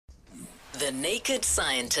The Naked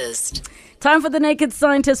Scientist. Time for The Naked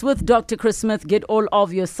Scientist with Dr. Chris Smith. Get all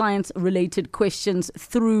of your science-related questions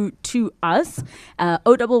through to us.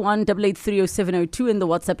 011 883 0702 and the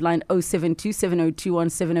WhatsApp line 072 702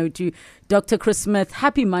 1702. Dr. Chris Smith,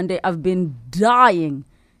 happy Monday. I've been dying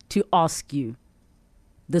to ask you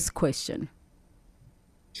this question.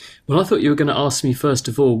 Well, I thought you were going to ask me, first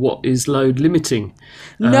of all, what is load limiting?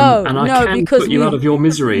 No, and I can put you out of your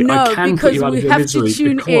misery. No, I can because put you out we of your have misery to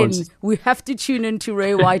tune because... in. We have to tune in to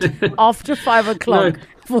Ray White after 5 o'clock.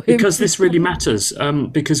 No, because this really matters,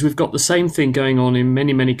 because we've got the same thing going on in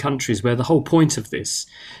many, many countries where the whole point of this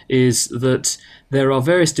is that there are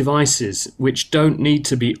various devices which don't need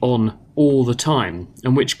to be on all the time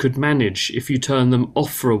and which could manage if you turn them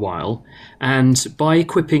off for a while. And by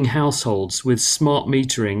equipping households with smart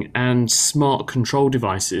metering and smart control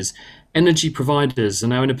devices, energy providers are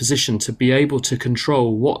now in a position to be able to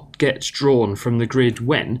control what gets drawn from the grid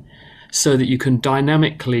when, so that you can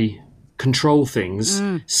dynamically control things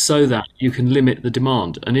so that you can limit the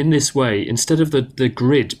demand. And in this way, instead of the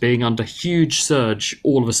grid being under huge surge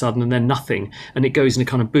all of a sudden and then nothing, and it goes in a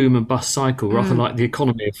kind of boom and bust cycle, rather like the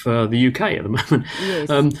economy of the UK at the moment,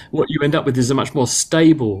 Yes. what you end up with is a much more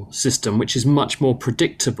stable system, which is much more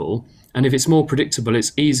predictable. And if it's more predictable,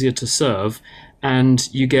 it's easier to serve,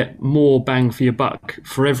 and you get more bang for your buck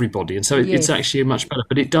for everybody. And so it's actually much better.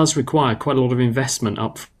 But it does require quite a lot of investment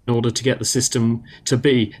up in order to get the system to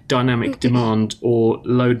be dynamic demand or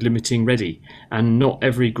load limiting ready. And not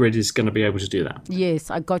every grid is going to be able to do that. Yes,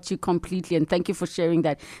 I got you completely. And thank you for sharing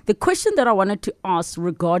that. The question that I wanted to ask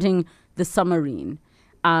regarding the submarine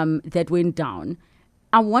that went down,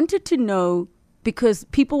 I wanted to know, because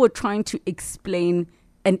people were trying to explain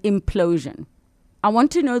an implosion. I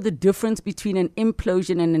want to know the difference between an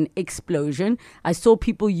implosion and an explosion. I saw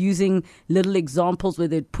people using little examples where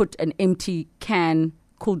they'd put an empty can,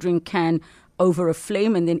 cool drink can, over a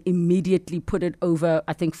flame and then immediately put it over,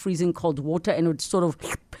 I think, freezing cold water, and it would sort of...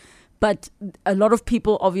 But a lot of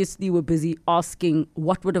people obviously were busy asking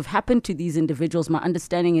what would have happened to these individuals. My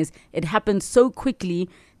understanding is it happened so quickly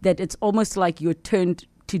that it's almost like you're turned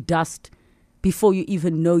to dust before you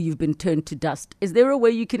even know you've been turned to dust. Is there a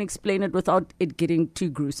way you can explain it without it getting too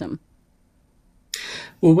gruesome?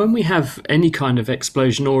 Well, when we have any kind of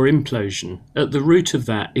explosion or implosion, at the root of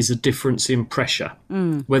that is a difference in pressure.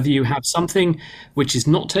 Whether you have something which is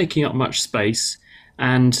not taking up much space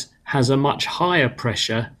and has a much higher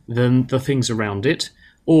pressure than the things around it,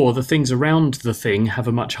 or the things around the thing have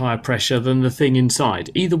a much higher pressure than the thing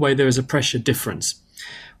inside. Either way, there is a pressure difference.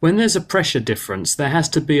 When there's a pressure difference, there has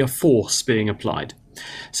to be a force being applied.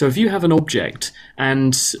 So if you have an object,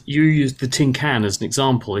 and you use the tin can as an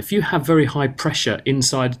example, if you have very high pressure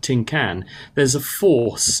inside a tin can, there's a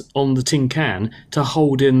force on the tin can to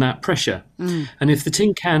hold in that pressure. And if the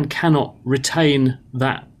tin can cannot retain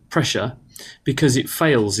that pressure because it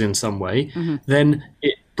fails in some way, then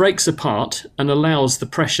it breaks apart and allows the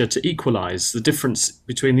pressure to equalize the difference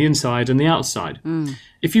between the inside and the outside.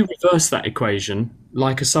 If you reverse that equation,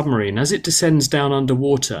 like a submarine, as it descends down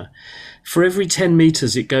underwater, for every 10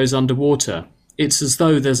 meters it goes underwater, it's as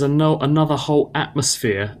though there's another whole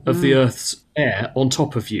atmosphere of the Earth's air on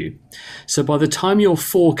top of you. So by the time you're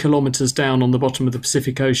 4 kilometers down on the bottom of the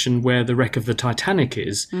Pacific Ocean where the wreck of the Titanic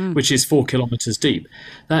is, which is 4 kilometers deep,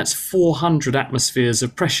 that's 400 atmospheres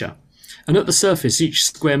of pressure. And at the surface, each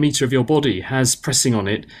square metre of your body has pressing on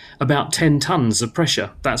it about 10 tonnes of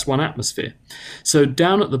pressure. That's 1 atmosphere. So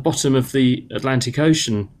down at the bottom of the Atlantic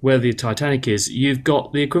Ocean, where the Titanic is, you've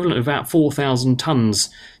got the equivalent of about 4,000 tonnes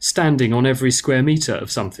standing on every square metre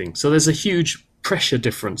of something. So there's a huge pressure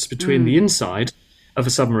difference between the inside of a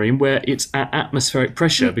submarine, where it's at atmospheric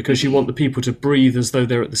pressure because you want the people to breathe as though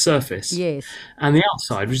they're at the surface, and the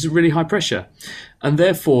outside, which is really high pressure. And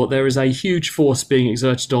therefore, there is a huge force being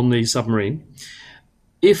exerted on the submarine.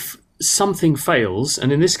 If something fails,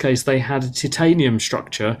 and in this case, they had a titanium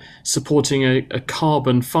structure supporting a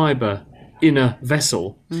carbon fibre inner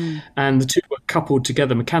vessel, and the two were coupled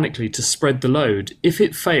together mechanically to spread the load. If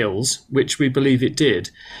it fails, which we believe it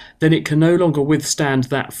did, then it can no longer withstand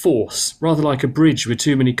that force, rather like a bridge with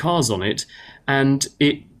too many cars on it, and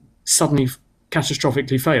it suddenly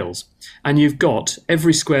catastrophically fails. And you've got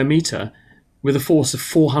every square metre with a force of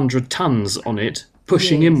 400 tonnes on it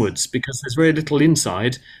pushing inwards, because there's very little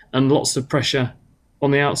inside and lots of pressure on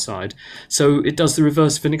the outside. So it does the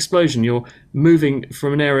reverse of an explosion. You're moving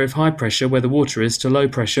from an area of high pressure where the water is to low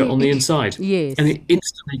pressure on the inside. And it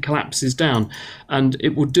instantly collapses down. And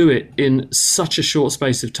it will do it in such a short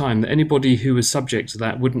space of time that anybody who was subject to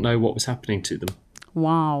that wouldn't know what was happening to them.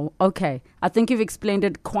 Wow. Okay. I think you've explained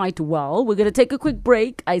it quite well. We're going to take a quick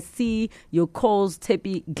break. I see your calls,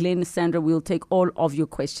 Tepi, Glenn, Sandra. We'll take all of your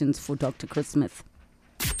questions for Dr. Chris Smith.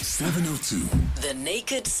 702. The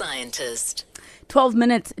Naked Scientist. 12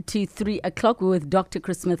 minutes to 3 o'clock. We're with Dr.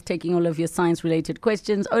 Chris Smith taking all of your science-related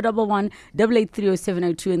questions. 011 883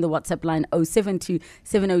 0702 in the WhatsApp line 072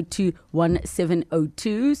 702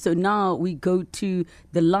 1702. So now we go to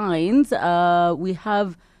the lines. We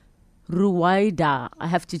have Ruwaida. I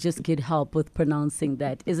have to just get help with pronouncing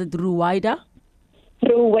that. Is it Ruwaida?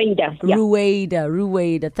 Ruwaida. Yeah.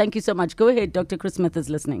 Ruwaida. Thank you so much. Go ahead. Dr. Chris Smith is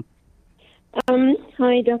listening.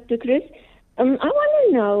 Hi, Dr. Chris. I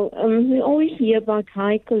want to know, we always hear about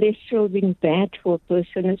high cholesterol being bad for a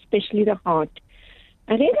person, especially the heart.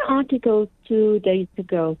 I read an article 2 days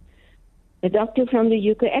ago. A doctor from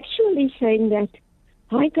the UK actually saying that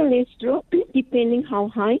high cholesterol, depending how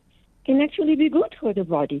high, can actually be good for the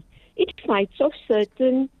body. It fights off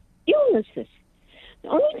certain illnesses. The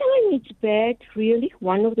only time it's bad, really,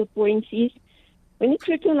 one of the points is when it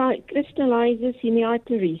crystallizes in the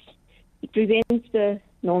arteries. It prevents the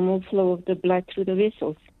normal flow of the blood through the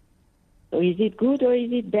vessels. So is it good or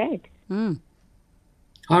is it bad?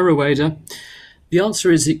 Hi, Roweda. The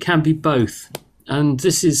answer is it can be both. And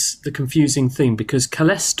this is the confusing thing because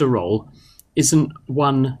cholesterol isn't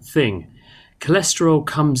one thing. Cholesterol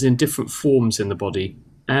comes in different forms in the body,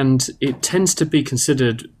 and it tends to be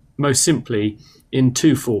considered most simply in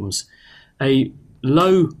two forms, a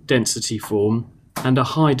low density form and a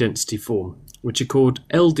high density form, which are called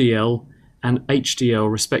LDL and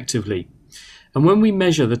HDL respectively. And when we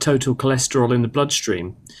measure the total cholesterol in the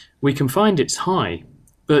bloodstream, we can find it's high,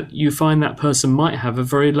 but you find that person might have a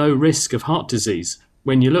very low risk of heart disease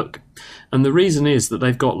when you look. And the reason is that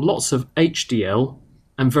they've got lots of HDL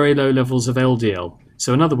and very low levels of LDL.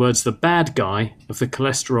 So in other words, the bad guy of the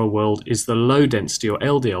cholesterol world is the low density or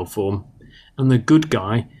LDL form, and the good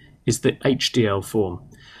guy is the HDL form.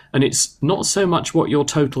 And it's not so much what your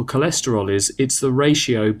total cholesterol is, it's the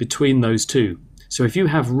ratio between those two. So if you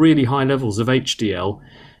have really high levels of HDL,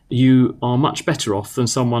 you are much better off than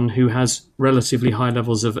someone who has relatively high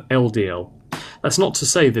levels of LDL. That's not to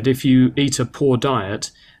say that if you eat a poor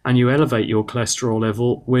diet and you elevate your cholesterol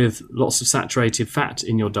level with lots of saturated fat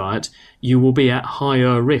in your diet, you will be at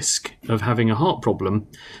higher risk of having a heart problem.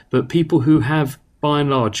 But people who have, by and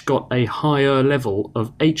large, got a higher level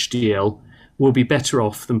of HDL will be better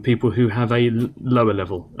off than people who have a lower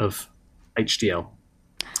level of HDL.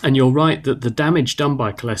 And you're right that the damage done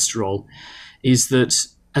by cholesterol is that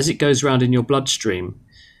as it goes around in your bloodstream,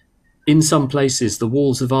 in some places the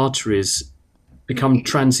walls of arteries become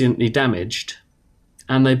transiently damaged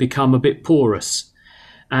and they become a bit porous.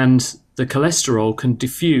 And the cholesterol can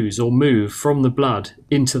diffuse or move from the blood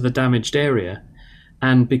into the damaged area.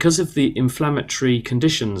 And because of the inflammatory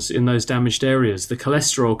conditions in those damaged areas, the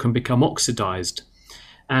cholesterol can become oxidized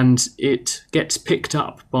and it gets picked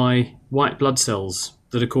up by white blood cells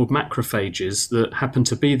that are called macrophages that happen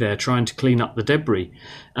to be there trying to clean up the debris.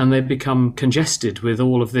 And they become congested with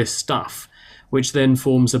all of this stuff, which then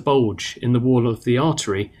forms a bulge in the wall of the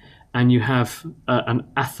artery, and you have an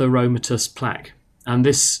atheromatous plaque. And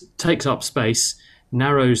this takes up space,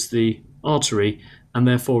 narrows the artery, and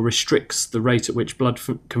therefore restricts the rate at which blood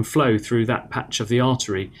can flow through that patch of the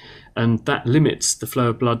artery, and that limits the flow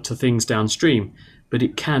of blood to things downstream. But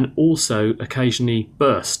it can also occasionally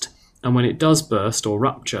burst, and when it does burst or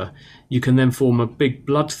rupture, you can then form a big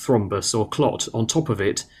blood thrombus or clot on top of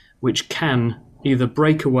it, which can either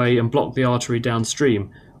break away and block the artery downstream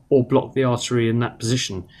or block the artery in that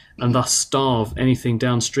position, and thus starve anything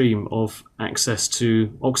downstream of access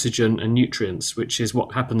to oxygen and nutrients, which is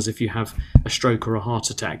what happens if you have a stroke or a heart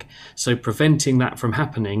attack. So preventing that from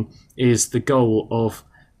happening is the goal of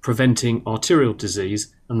preventing arterial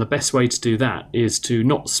disease, and the best way to do that is to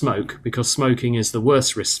not smoke, because smoking is the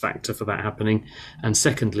worst risk factor for that happening, and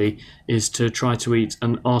secondly is to try to eat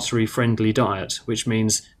an artery-friendly diet, which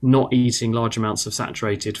means not eating large amounts of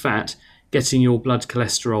saturated fat, getting your blood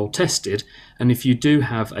cholesterol tested, and if you do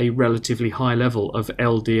have a relatively high level of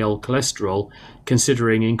LDL cholesterol,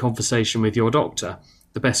 considering in conversation with your doctor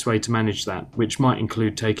the best way to manage that, which might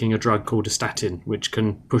include taking a drug called a statin, which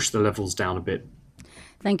can push the levels down a bit.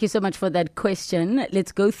 Thank you so much for that question.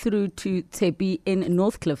 Let's go through to Tepi in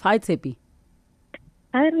Northcliffe. Hi, Tepi.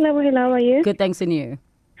 Hi, hello, how are you? Good, thanks, and you?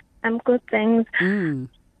 I'm good, thanks.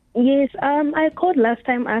 Yes, I called last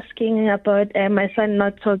time asking about my son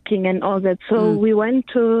not talking and all that. So we went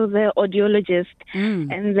to the audiologist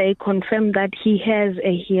and they confirmed that he has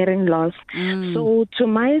a hearing loss. So to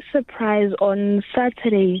my surprise, on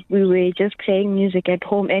Saturday, we were just playing music at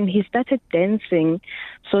home and he started dancing.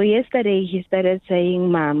 So yesterday he started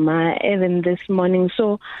saying mama, even this morning.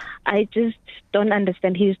 So I just don't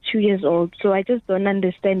understand. He's 2 years old. So I just don't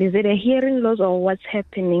understand. Is it a hearing loss or what's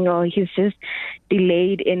happening, or he's just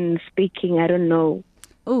delayed in speaking? I don't know.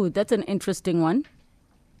 Oh, that's an interesting one.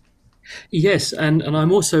 Yes, and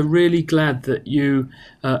I'm also really glad that you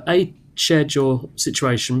shared your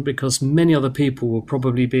situation, because many other people will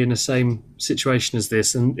probably be in the same situation as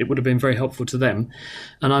this, and it would have been very helpful to them.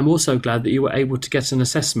 And I'm also glad that you were able to get an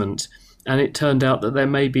assessment, and it turned out that there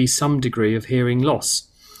may be some degree of hearing loss.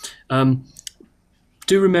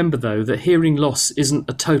 Do remember, though, that hearing loss isn't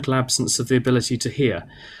a total absence of the ability to hear.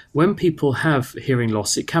 When people have hearing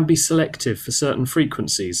loss, it can be selective for certain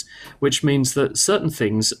frequencies, which means that certain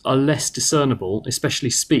things are less discernible, especially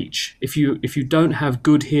speech. If you don't have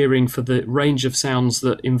good hearing for the range of sounds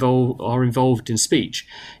that are involved in speech,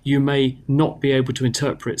 you may not be able to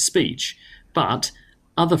interpret speech. But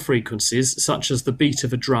other frequencies, such as the beat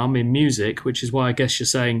of a drum in music, which is why I guess you're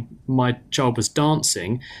saying my child was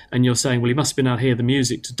dancing, and you're saying, well, he must have been able to hear the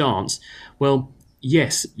music to dance. Well,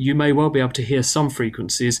 yes, you may well be able to hear some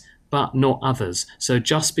frequencies, but not others. So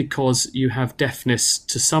just because you have deafness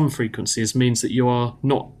to some frequencies means that you are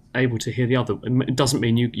not able to hear the other. It doesn't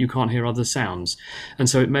mean you can't hear other sounds. And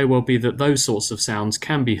so it may well be that those sorts of sounds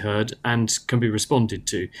can be heard and can be responded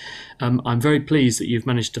to. I'm very pleased that you've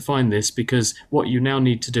managed to find this, because what you now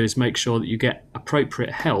need to do is make sure that you get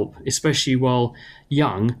appropriate help, especially while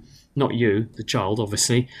young, not you, the child,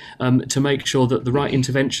 obviously, to make sure that the right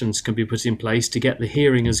interventions can be put in place to get the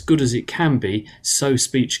hearing as good as it can be, so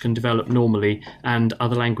speech can develop normally and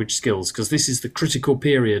other language skills, because this is the critical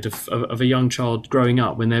period of a young child growing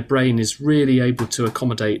up, when their brain is really able to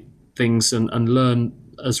accommodate things and learn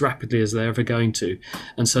as rapidly as they're ever going to.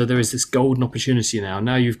 And so there is this golden opportunity now.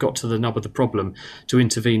 Now you've got to the nub of the problem to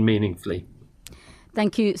intervene meaningfully.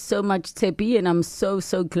 Thank you so much, Tepi, and I'm so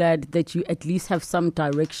glad that you at least have some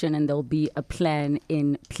direction and there'll be a plan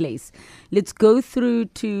in place. Let's go through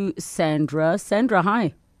to Sandra. Sandra,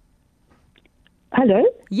 hi. Hello?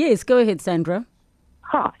 Yes, go ahead, Sandra.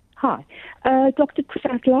 Hi. Dr. Chris,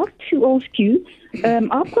 I'd like to ask you,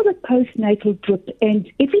 I've got a postnatal drip, and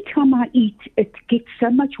every time I eat, it gets so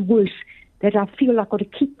much worse that I feel like I've got to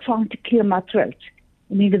keep trying to clear my throat.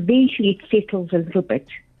 And then eventually it settles a little bit.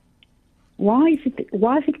 Why is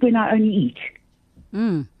it when I only eat?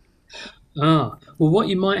 Well, what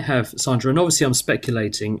you might have, Sandra, and obviously I'm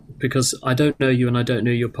speculating because I don't know you and I don't know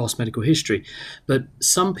your past medical history, but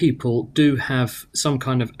some people do have some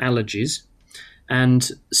kind of allergies,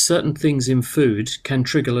 and certain things in food can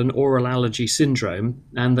trigger an oral allergy syndrome,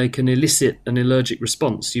 and they can elicit an allergic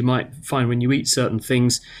response. You might find when you eat certain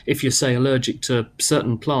things, if you're, say, allergic to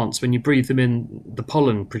certain plants, when you breathe them in, the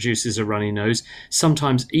pollen produces a runny nose.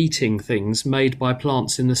 Sometimes eating things made by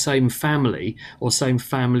plants in the same family or same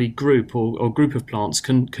family group or group of plants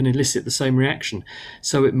can elicit the same reaction.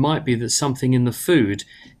 So it might be that something in the food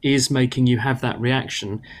is making you have that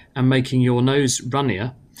reaction and making your nose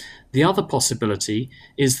runnier. The other possibility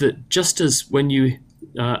is that just as when you,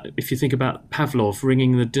 if you think about Pavlov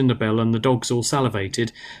ringing the dinner bell and the dog's all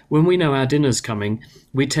salivated, when we know our dinner's coming,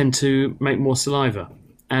 we tend to make more saliva.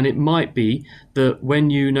 And it might be that when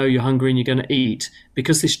you know you're hungry and you're going to eat,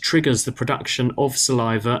 because this triggers the production of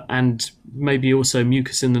saliva and maybe also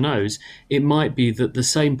mucus in the nose, it might be that the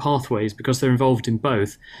same pathways, because they're involved in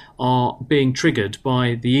both, are being triggered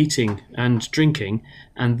by the eating and drinking,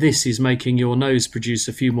 and this is making your nose produce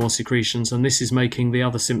a few more secretions, and this is making the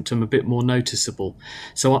other symptom a bit more noticeable.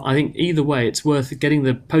 So I think either way, it's worth getting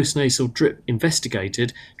the postnasal drip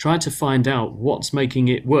investigated, try to find out what's making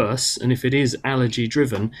it worse, and if it is allergy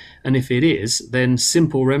driven, and if it is, then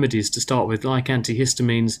simple remedies to start with, like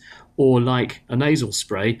antihistamines or like a nasal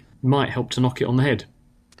spray, might help to knock it on the head.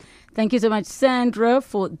 Thank you so much, Sandra,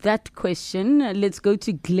 for that question. Let's go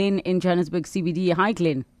to Glenn in Johannesburg CBD. Hi,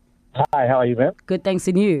 Glenn. Hi, how are you, ma'am? Good, thanks,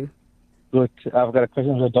 and you? Good. I've got a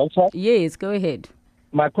question for the doctor. Yes, go ahead.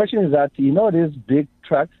 My question is that, these big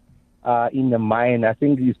trucks in the mine, I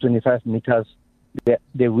think it's 25 meters.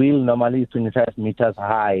 The wheel normally is 25 meters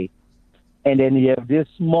high. And then you have this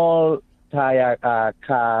small tire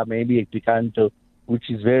car, maybe a Picanto, which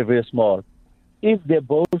is very, very small. If they're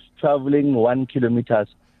both traveling 1 kilometers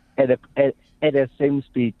at the same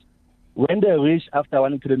speed, when they reach after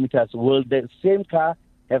 1 kilometers, will the same car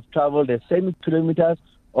have traveled the same kilometers,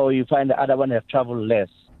 or you find the other one have traveled less?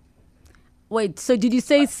 Wait, so did you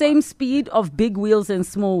say same speed of big wheels and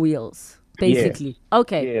small wheels, basically?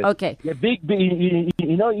 Okay, Yes. okay. The big, in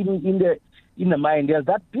the mine, there's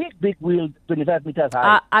that big wheel, 25 meters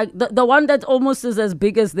high. The one that almost is as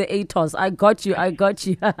big as the ATOS. I got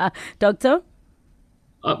you. Doctor?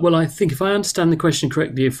 Well, I think if I understand the question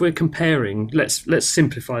correctly, if we're comparing, let's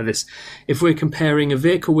simplify this. If we're comparing a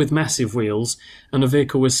vehicle with massive wheels and a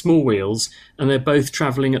vehicle with small wheels, and they're both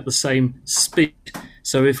travelling at the same speed,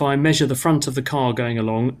 so if I measure the front of the car going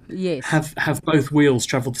along, yes, have both wheels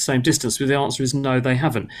travelled the same distance? Well, the answer is no, they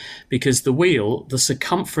haven't, because the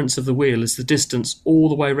circumference of the wheel is the distance all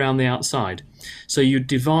the way around the outside. So you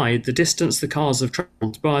divide the distance the cars have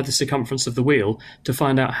travelled by the circumference of the wheel to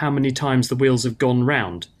find out how many times the wheels have gone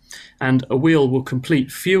round. And a wheel will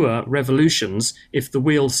complete fewer revolutions if the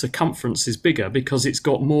wheel circumference is bigger, because it's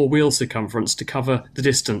got more wheel circumference to cover the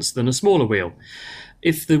distance than a smaller wheel.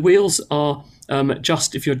 If the wheels are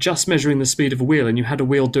if you're just measuring the speed of a wheel and you had a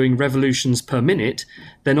wheel doing revolutions per minute,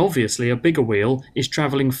 then obviously a bigger wheel is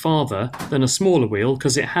travelling farther than a smaller wheel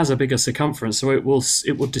because it has a bigger circumference, so it will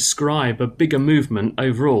describe a bigger movement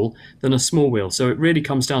overall than a small wheel. So it really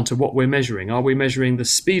comes down to what we're measuring. Are we measuring the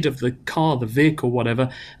speed of the car, the vehicle, whatever,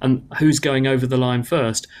 and who's going over the line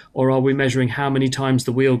first, or are we measuring how many times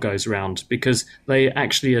the wheel goes round? Because they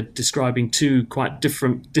actually are describing two quite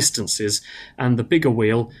different distances, and the bigger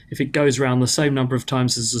wheel, if it goes around the same number of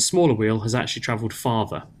times as the smaller wheel, has actually travelled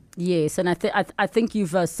farther. Yes, and I think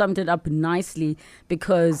you've summed it up nicely,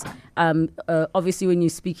 because obviously when you're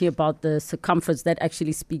speaking about the circumference, that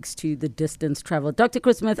actually speaks to the distance travelled. Dr.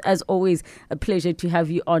 Chris Smith, as always, a pleasure to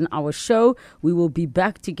have you on our show. We will be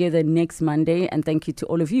back together next Monday, and thank you to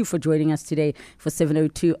all of you for joining us today for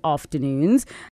 702 Afternoons.